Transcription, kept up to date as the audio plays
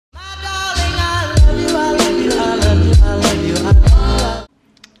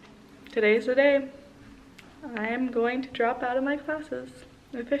today's the day. I am going to drop out of my classes,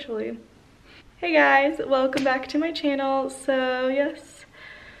 officially. Hey guys, welcome back to my channel. So yes,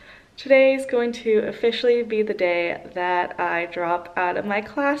 today is going to officially be the day that I drop out of my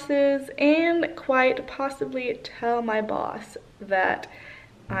classes and quite possibly tell my boss that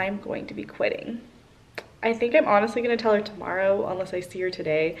I'm going to be quitting. I think I'm honestly gonna tell her tomorrow unless I see her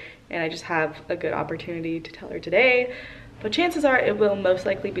today and I just have a good opportunity to tell her today. But chances are it will most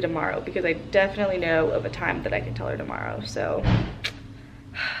likely be tomorrow because I definitely know of a time that I can tell her tomorrow. So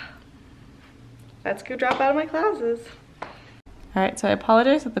let's go drop out of my classes. All right, so I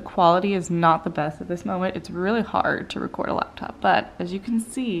apologize that the quality is not the best at this moment. It's really hard to record a laptop, but as you can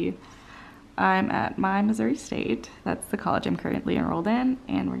see, I'm at my Missouri State. That's the college I'm currently enrolled in,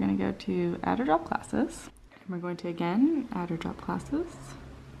 and we're gonna go to add or drop classes. And we're going to, again, add or drop classes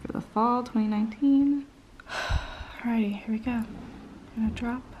for the fall 2019. Alrighty, here we go. I'm gonna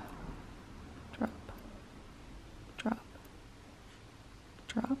drop, drop, drop,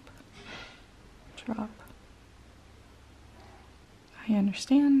 drop, drop. I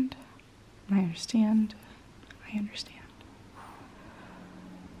understand, I understand, I understand.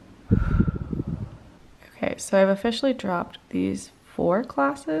 Okay, so I've officially dropped these 4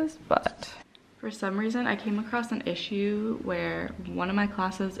 classes, but for some reason I came across an issue where one of my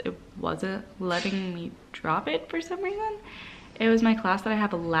classes, it wasn't letting me drop it for some reason. It was my class that I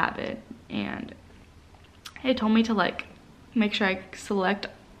have a lab in, and it told me to like make sure I select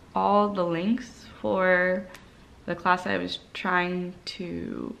all the links for the class I was trying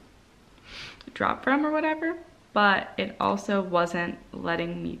to drop from or whatever, but it also wasn't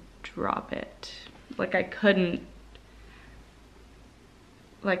letting me drop it. Like I couldn't,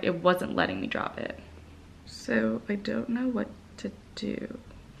 like it wasn't letting me drop it. So I don't know what to do.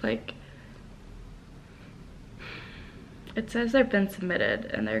 Like, it says they've been submitted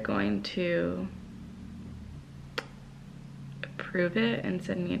and they're going to approve it and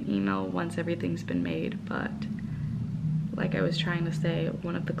send me an email once everything's been made, but like I was trying to say,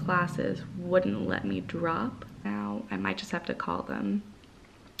 one of the classes wouldn't let me drop. Now I might just have to call them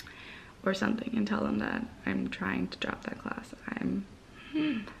or something and tell them that I'm trying to drop that class. I'm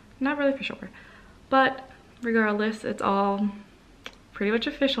not really for sure, but regardless, it's all pretty much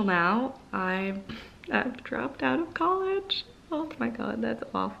official now. I've dropped out of college. Oh my god, that's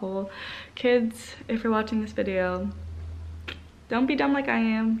awful. Kids, if you're watching this video, don't be dumb like I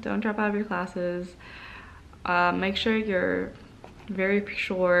am. Don't drop out of your classes. Make sure you're very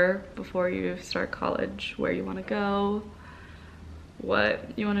sure before you start college where you want to go,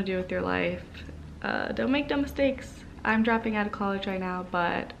 what you want to do with your life. Don't make dumb mistakes. I'm dropping out of college right now,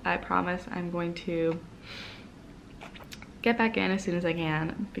 but I promise I'm going to get back in as soon as I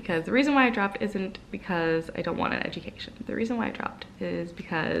can, because the reason why I dropped isn't because I don't want an education. The reason why I dropped is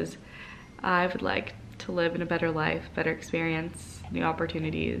because I would like to live in a better life, better experience, new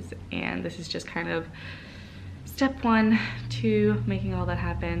opportunities, and this is just kind of step 1 to making all that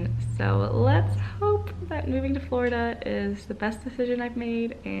happen. So let's hope that moving to Florida is the best decision I've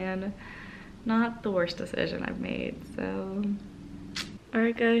made and not the worst decision I've made. So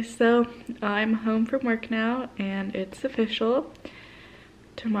alright guys, so I'm home from work now and it's official.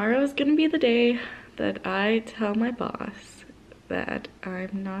 Tomorrow is gonna be the day that I tell my boss that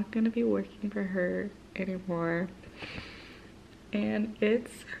I'm not gonna be working for her anymore, and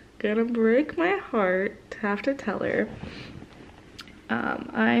it's gonna break my heart to have to tell her.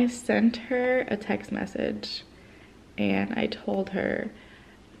 I sent her a text message and I told her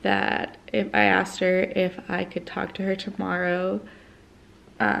that if I asked her if I could talk to her tomorrow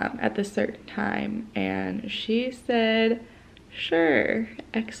at this certain time, and she said sure,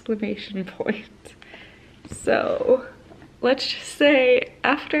 exclamation point. So let's just say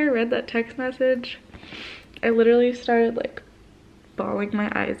after I read that text message, I literally started like bawling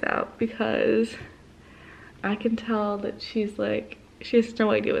my eyes out because I can tell that she's like, she has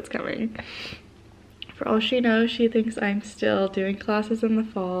no idea what's coming. For all she knows, she thinks I'm still doing classes in the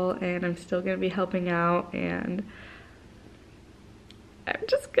fall and I'm still gonna be helping out, and I'm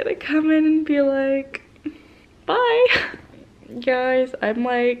just gonna come in and be like, bye. Guys, I'm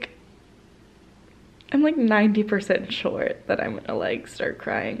like 90% sure that I'm gonna like start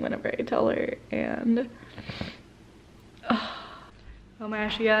crying whenever I tell her, and oh my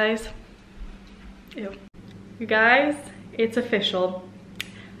gosh, you guys. Ew. You guys, it's official.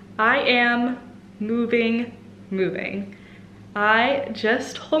 I am moving. I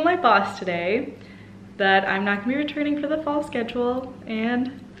just told my boss today that I'm not gonna be returning for the fall schedule,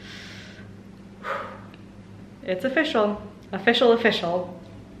 and it's official. Official.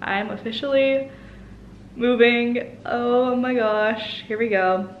 I'm officially moving. Oh my gosh, here we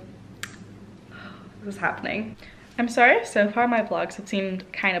go. is happening. I'm sorry, so far my vlogs have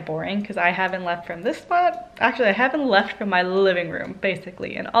seemed kind of boring because I haven't left from this spot. Actually, I haven't left from my living room,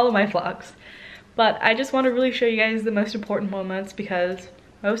 basically, in all of my vlogs. But I just want to really show you guys the most important moments because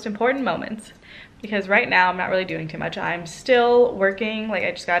right now I'm not really doing too much. I'm still working, like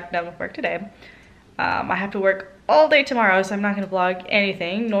I just got done with work today. I have to work all day tomorrow, so I'm not going to vlog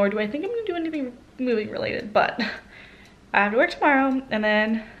anything, nor do I think I'm going to do anything movie related, but I have to work tomorrow, and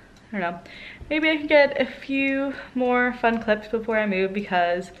then, I don't know, maybe I can get a few more fun clips before I move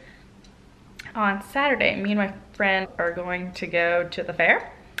because on Saturday, me and my friend are going to go to the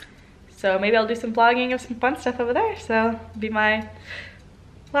fair. So maybe I'll do some vlogging of some fun stuff over there. So it'll be my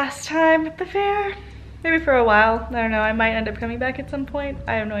last time at the fair, maybe for a while. I don't know, I might end up coming back at some point.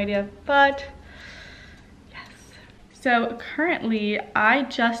 I have no idea, but yes. So currently I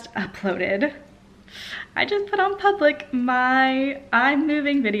just put on public my I'm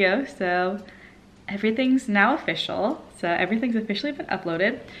moving video. So everything's now official. So everything's officially been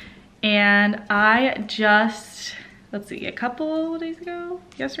uploaded. And I just, let's see, a couple days ago,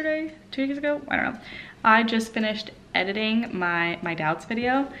 yesterday, 2 days ago, I don't know. I just finished editing my doubts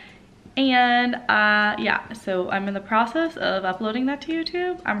video. And yeah, so I'm in the process of uploading that to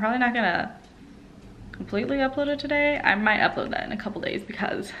YouTube. I'm probably not gonna completely upload it today. I might upload that in a couple days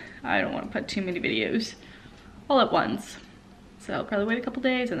because I don't want to put too many videos all at once. So I'll probably wait a couple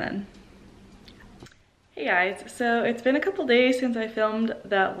days and then. Hey guys, so it's been a couple days since I filmed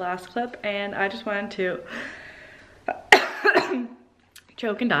that last clip and I just wanted to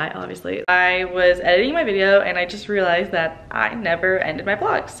choke and die, obviously. I was editing my video and I just realized that I never ended my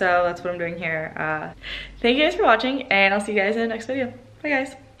vlog, so that's what I'm doing here. Thank you guys for watching and I'll see you guys in the next video. Bye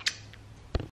guys.